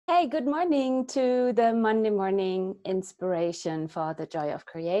Hi, good morning to the Monday morning inspiration for the joy of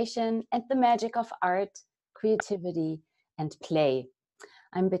creation and the magic of art, creativity, and play.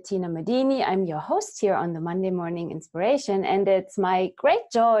 I'm Bettina Madini. I'm your host here on the Monday morning inspiration, and it's my great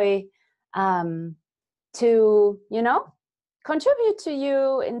joy to, contribute to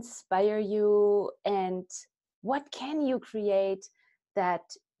you, inspire you, and what can you create that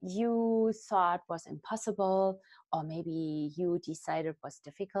you thought was impossible, or maybe you decided was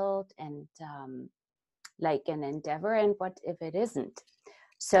difficult and like an endeavor, and what if it isn't?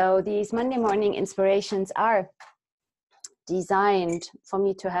 So these Monday morning inspirations are designed for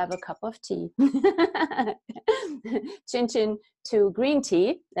me to have a cup of tea. Chin chin to green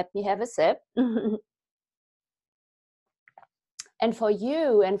tea. Let me have a sip. And for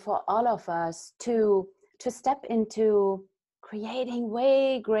you and for all of us to step into creating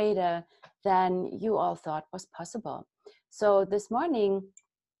way greater than you all thought was possible. So this morning,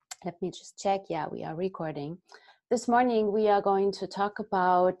 let me just check. Yeah, we are recording. This morning, we are going to talk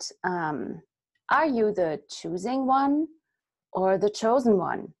about, are you the choosing one or the chosen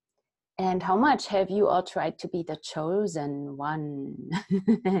one? And how much have you all tried to be the chosen one?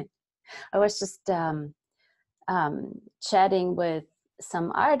 I was just chatting with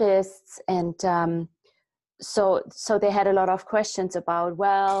some artists, and so they had a lot of questions about,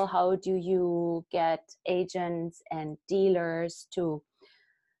 well, how do you get agents and dealers to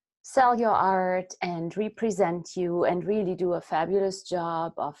sell your art and represent you and really do a fabulous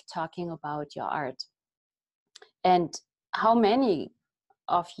job of talking about your art? And how many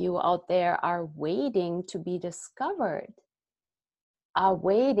of you out there are waiting to be discovered, are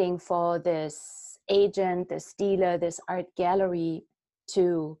waiting for this agent, this dealer, this art gallery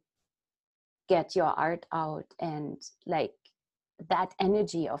to get your art out, and like that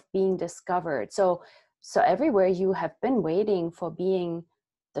energy of being discovered? So everywhere you have been waiting for being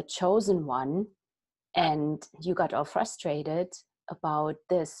the chosen one, and you got all frustrated about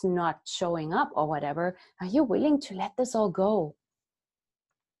this not showing up or whatever, are you willing to let this all go?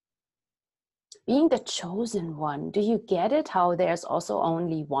 Being the chosen one, do you get it? How there's also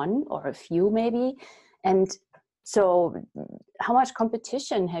only one or a few maybe? And so how much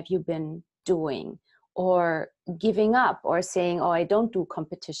competition have you been doing, or giving up, or saying, oh, I don't do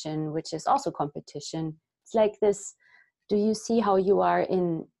competition, which is also competition? It's like this. Do you see how you are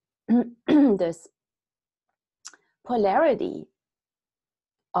in this polarity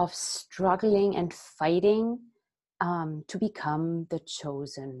of struggling and fighting to become the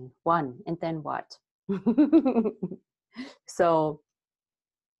chosen one? And then what? So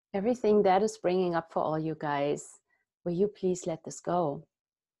everything that is bringing up for all you guys, will you please let this go?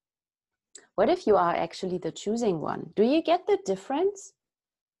 What if you are actually the choosing one? Do you get the difference?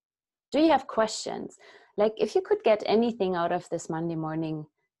 Do you have questions? Like, if you could get anything out of this Monday morning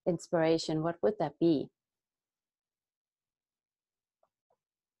inspiration, what would that be?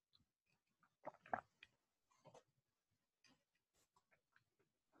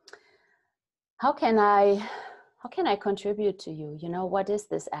 How can I contribute to you? You know, what is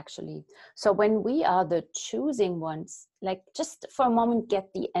this actually? So when we are the choosing ones, like, just for a moment,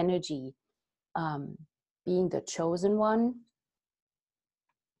 get the energy. Being the chosen one,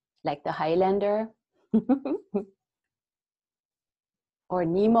 like the Highlander or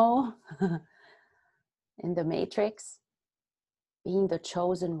Nemo in the Matrix, being the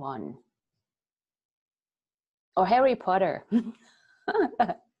chosen one, or Harry Potter. And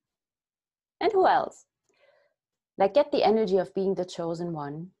who else? Like, get the energy of being the chosen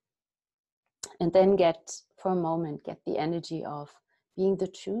one, and then get, for a moment, get the energy of being the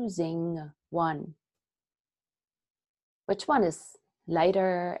choosing one. Which one is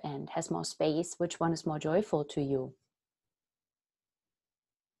lighter and has more space? Which one is more joyful to you?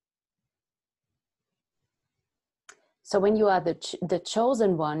 So when you are the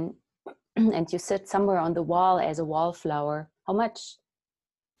chosen one, and you sit somewhere on the wall as a wallflower, how much,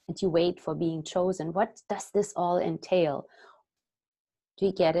 and you wait for being chosen, what does this all entail? Do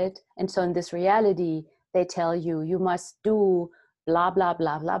you get it? And so in this reality, they tell you, you must do blah, blah,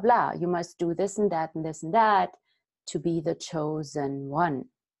 blah, blah, blah. You must do this and that and this and that to be the chosen one.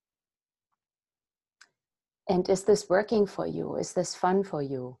 And is this working for you? Is this fun for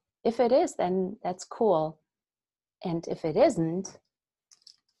you? If it is, then that's cool. And if it isn't,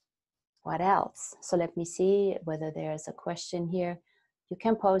 what else? So let me see whether there's a question here. You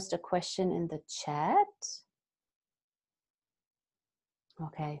can post a question in the chat.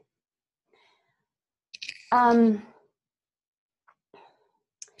 Okay.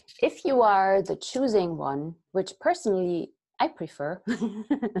 If you are the choosing one, which personally I prefer, do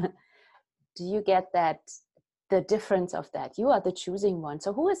you get that the difference of that. You are the choosing one.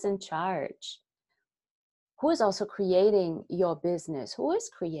 So who is in charge? Who is also creating your business? Who is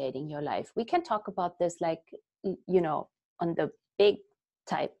creating your life? We can talk about this like, you know, on the big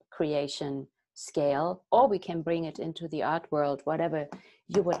type creation scale, or we can bring it into the art world, whatever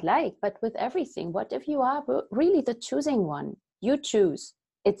you would like. But with everything, what if you are really the choosing one? You choose.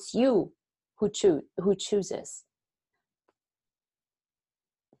 It's you who chooses.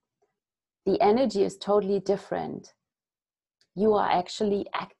 The energy is totally different. You are actually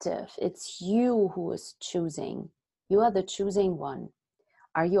active. It's you who is choosing. You are the choosing one.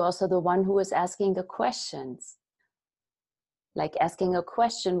 Are you also the one who is asking the questions? Like, asking a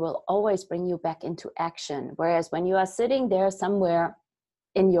question will always bring you back into action. Whereas when you are sitting there somewhere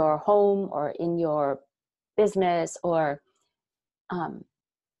in your home or in your business or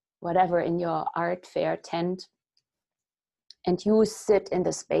whatever, in your art fair tent, and you sit in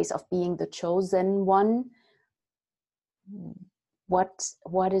the space of being the chosen one,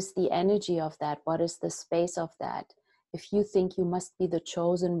 what is the energy of that? What is the space of that? If you think you must be the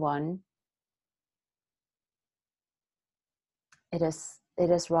chosen one, it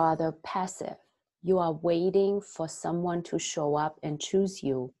is rather passive. You are waiting for someone to show up and choose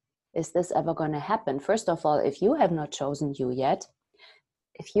you. Is this ever going to happen? First of all, if you have not chosen you yet,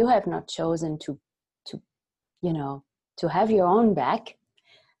 if you have not chosen to you know, to have your own back,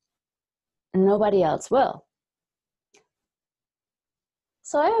 nobody else will.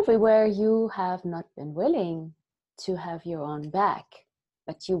 So everywhere you have not been willing to have your own back,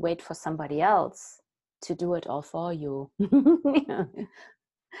 but you wait for somebody else to do it all for you,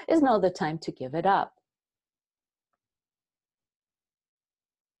 is now the time to give it up.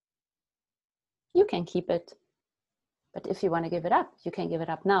 You can keep it, but if you want to give it up, you can give it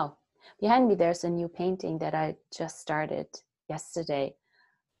up now. Behind me, there's a new painting that I just started yesterday.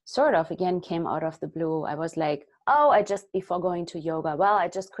 Sort of, again, came out of the blue. I was like, oh, I just, before going to yoga, well, I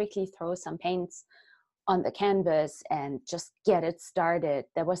just quickly throw some paints on the canvas and just get it started.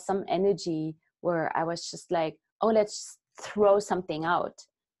 There was some energy where I was just like, oh, let's throw something out,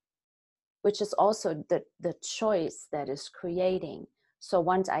 which is also the choice that is creating. So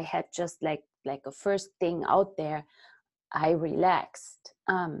once I had just like a first thing out there, I relaxed.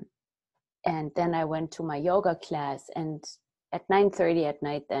 And then I went to my yoga class, and at 9:30 at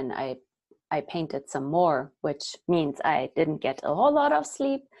night, then I painted some more, which means I didn't get a whole lot of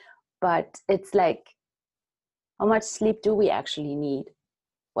sleep, but it's like, how much sleep do we actually need?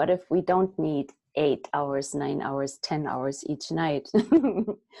 What if we don't need 8 hours, 9 hours, 10 hours each night?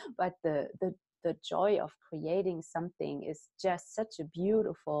 But the joy of creating something is just such a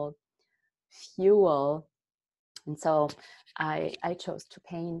beautiful fuel. And so I chose to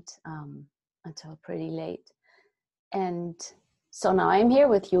paint until pretty late. And so now I'm here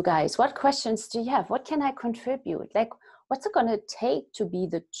with you guys. What questions do you have? What can I contribute? Like, what's it going to take to be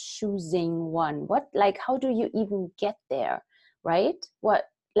the choosing one? How do you even get there, right?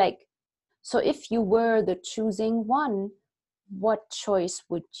 So if you were the choosing one, what choice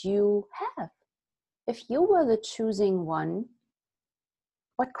would you have? If you were the choosing one,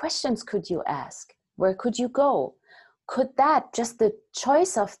 what questions could you ask? Where could you go? Could that, just the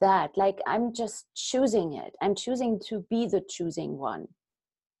choice of that, like, I'm just choosing it. I'm choosing to be the choosing one.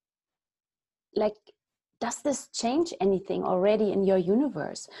 Like, does this change anything already in your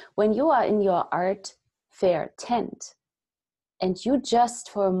universe? When you are in your art fair tent and you just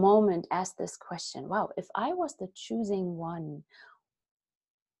for a moment ask this question, wow, if I was the choosing one,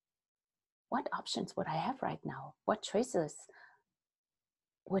 what options would I have right now? What choices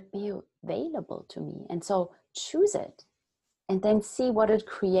would be available to me? And so choose it and then see what it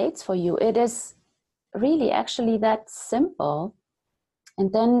creates for you. It is really actually that simple.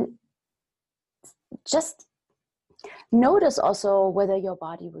 And then just notice also whether your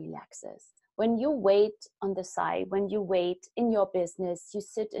body relaxes. When you wait on the side, when you wait in your business, you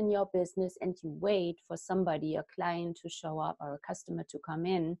sit in your business and you wait for somebody, a client to show up or a customer to come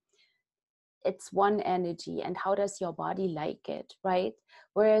in, it's one energy. And how does your body like it, right?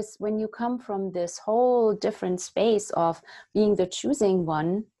 Whereas when you come from this whole different space of being the choosing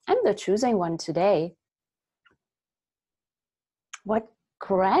one, I'm the choosing one today, what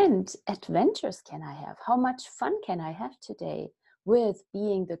grand adventures can I have? How much fun can I have today with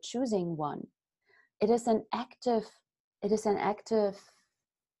being the choosing one? It is an active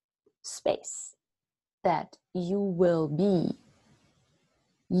space that you will be.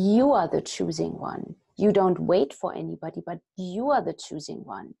 You are the choosing one. You don't wait for anybody, but you are the choosing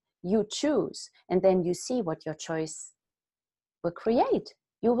one. You choose, and then you see what your choice will create.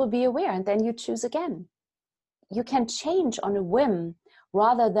 You will be aware, and then you choose again. You can change on a whim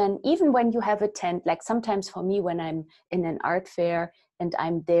rather than, even when you have a tent, like sometimes for me, when I'm in an art fair and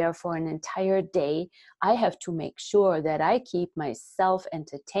I'm there for an entire day, I have to make sure that I keep myself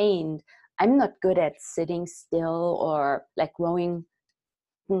entertained. I'm not good at sitting still or like growing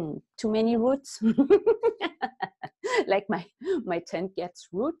too many roots. Like my tent gets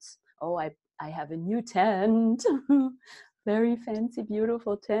roots. Oh, I have a new tent. Very fancy,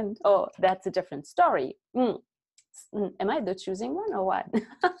 beautiful tent. Oh, that's a different story. Am I the choosing one or what?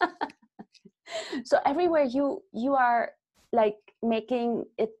 So everywhere you are like making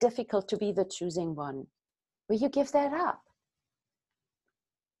it difficult to be the choosing one. Will you give that up?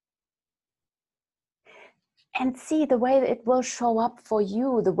 And see, the way it will show up for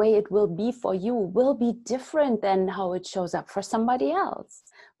you, the way it will be for you, will be different than how it shows up for somebody else.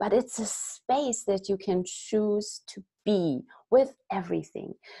 But it's a space that you can choose to be with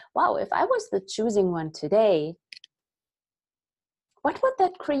everything. Wow, if I was the choosing one today, what would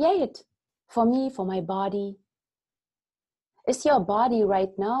that create for me, for my body? Is your body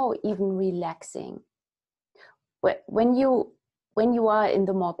right now even relaxing? When you are in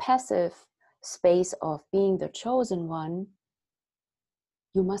the more passive space of being the chosen one,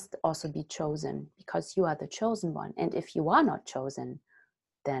 you must also be chosen, because you are the chosen one. And if you are not chosen,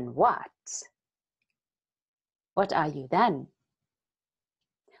 then what? What are you then?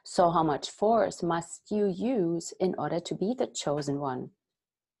 So how much force must you use in order to be the chosen one?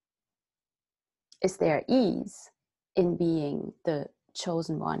 Is there ease in being the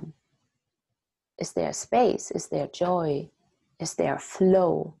chosen one? Is there space? Is there joy? Is there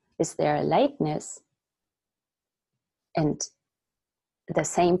flow? Is there lightness? And the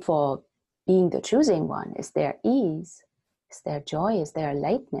same for being the choosing one. Is there ease? Is there joy? Is there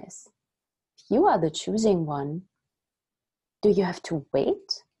lightness? If you are the choosing one, do you have to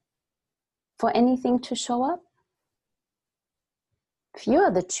wait for anything to show up? If you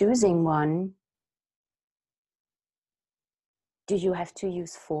are the choosing one, do you have to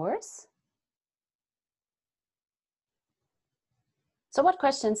use force? So what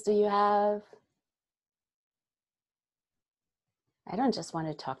questions do you have? I don't just want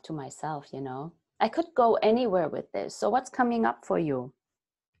to talk to myself, you know. I could go anywhere with this. So what's coming up for you?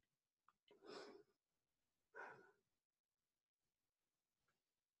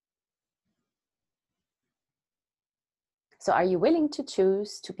 So are you willing to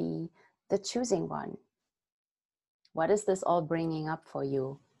choose to be the choosing one? What is this all bringing up for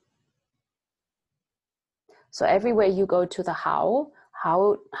you? So everywhere you go to the how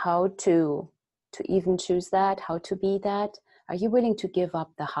to even choose that, how to be that, are you willing to give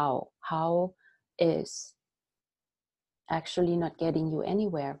up the how? How is actually not getting you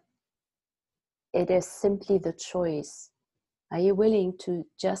anywhere. It is simply the choice. Are you willing to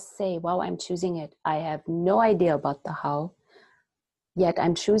just say, wow, I'm choosing it. I have no idea about the how, yet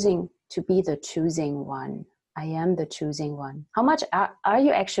I'm choosing to be the choosing one. I am the choosing one. How much are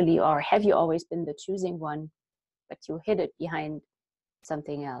you actually, or have you always been the choosing one, but you hid it behind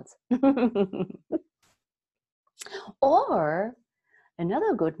something else? Or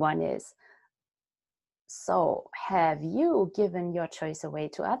another good one is, so have you given your choice away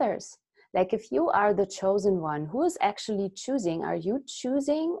to others? Like if you are the chosen one, who is actually choosing? Are you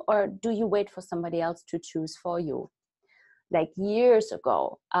choosing, or do you wait for somebody else to choose for you? Like years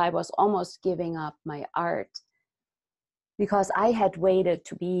ago, I was almost giving up my art because I had waited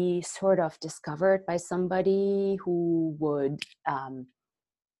to be sort of discovered by somebody who would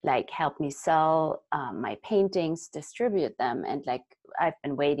like help me sell my paintings, distribute them. And like I've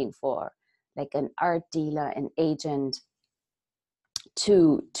been waiting for like an art dealer, an agent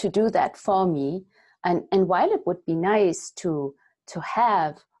to do that for me. And while it would be nice to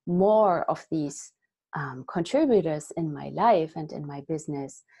have more of these contributors in my life and in my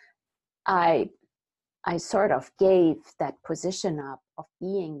business, I sort of gave that position up of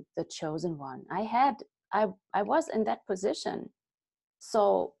being the chosen one. I was in that position.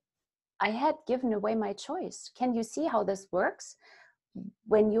 So I had given away my choice. Can you see how this works?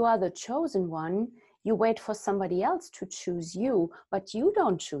 When you are the chosen one, you wait for somebody else to choose you, but you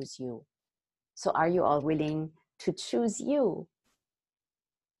don't choose you. So are you all willing to choose you?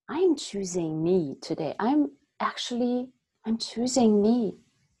 I'm choosing me today. I'm choosing me.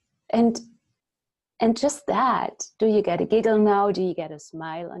 And just that, do you get a giggle now? Do you get a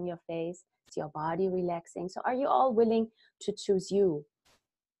smile on your face? Is your body relaxing? So are you all willing to choose you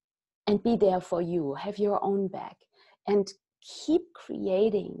and be there for you? Have your own back and keep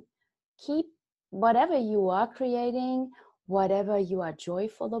creating. Keep whatever you are creating, whatever you are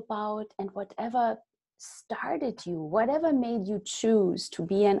joyful about, and whatever started you, whatever made you choose to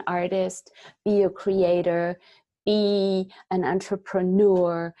be an artist, be a creator, be an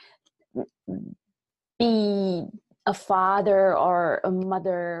entrepreneur, be a father or a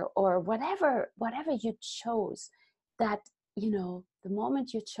mother or whatever you chose, that, you know, the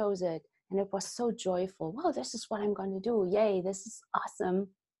moment you chose it and it was so joyful, wow, this is what I'm going to do, yay, this is awesome.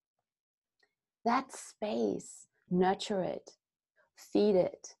 That space, nurture it, feed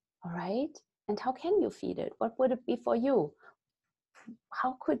it, all right? And how can you feed it? What would it be for you?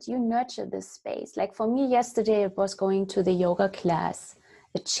 How could you nurture this space? Like for me yesterday, it was going to the yoga class.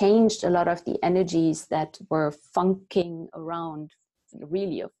 It changed a lot of the energies that were funking around,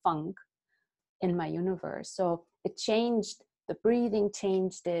 really a funk in my universe. So it changed, the breathing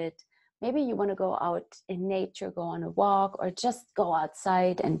changed it. Maybe you want to go out in nature, go on a walk, or just go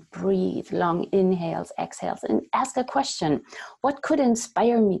outside and breathe long inhales, exhales, and ask a question. What could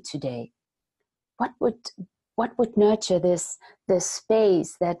inspire me today? What would nurture this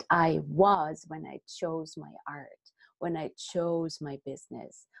space that I was when I chose my art, when I chose my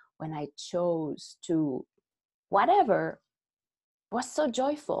business, when I chose to whatever, was so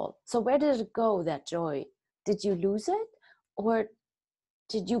joyful. So where did it go, that joy? Did you lose it, or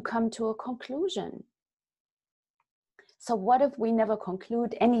did you come to a conclusion? So what if we never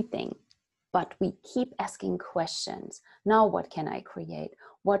conclude anything, but we keep asking questions? Now what can I create?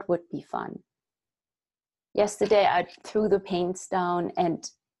 What would be fun? Yesterday I threw the paints down, and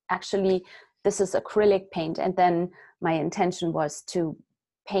actually this is acrylic paint, and then my intention was to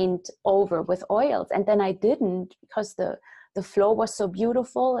paint over with oils, and then I didn't, because the flow was so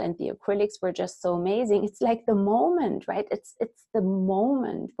beautiful and the acrylics were just so amazing. It's like the moment, right? It's the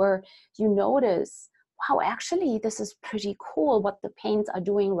moment where you notice, wow, actually this is pretty cool what the paints are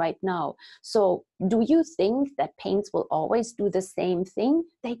doing right now. So do you think that paints will always do the same thing?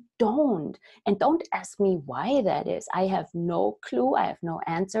 They don't. And don't ask me why that is. I have no clue. I have no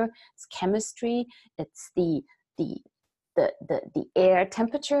answer. It's chemistry. It's the air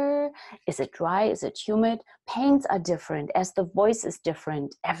temperature. Is it dry? Is it humid? Paints are different, as the voice is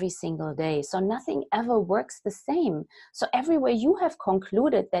different every single day. So nothing ever works the same. So everywhere you have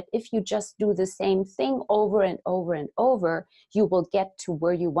concluded that if you just do the same thing over and over and over, you will get to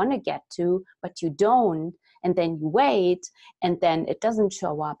where you want to get to, but you don't. And then you wait, and then it doesn't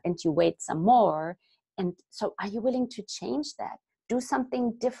show up, and you wait some more. And so are you willing to change that? Do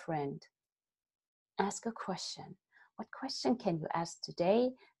something different. Ask a question. What question can you ask today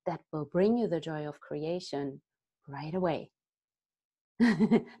that will bring you the joy of creation right away?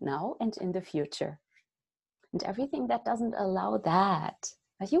 Now and in the future. And everything that doesn't allow that,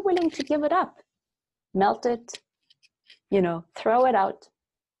 are you willing to give it up? Melt it, throw it out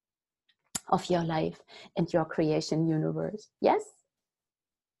of your life and your creation universe. Yes?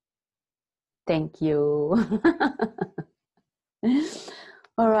 Thank you.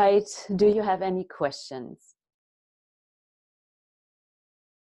 All right. Do you have any questions?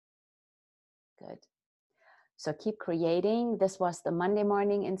 Good. So keep creating. This was the Monday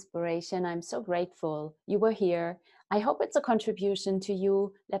morning inspiration. I'm so grateful you were here. I hope it's a contribution to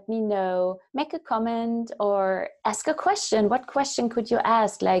you. Let me know. Make a comment or ask a question. What question could you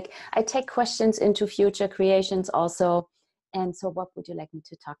ask? Like, I take questions into future creations also. And so what would you like me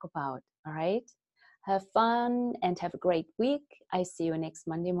to talk about? All right. Have fun and have a great week. I see you next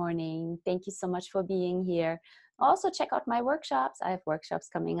Monday morning. Thank you so much for being here. Also, check out my workshops. I have workshops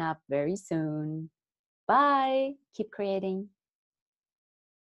coming up very soon. Bye. Keep creating.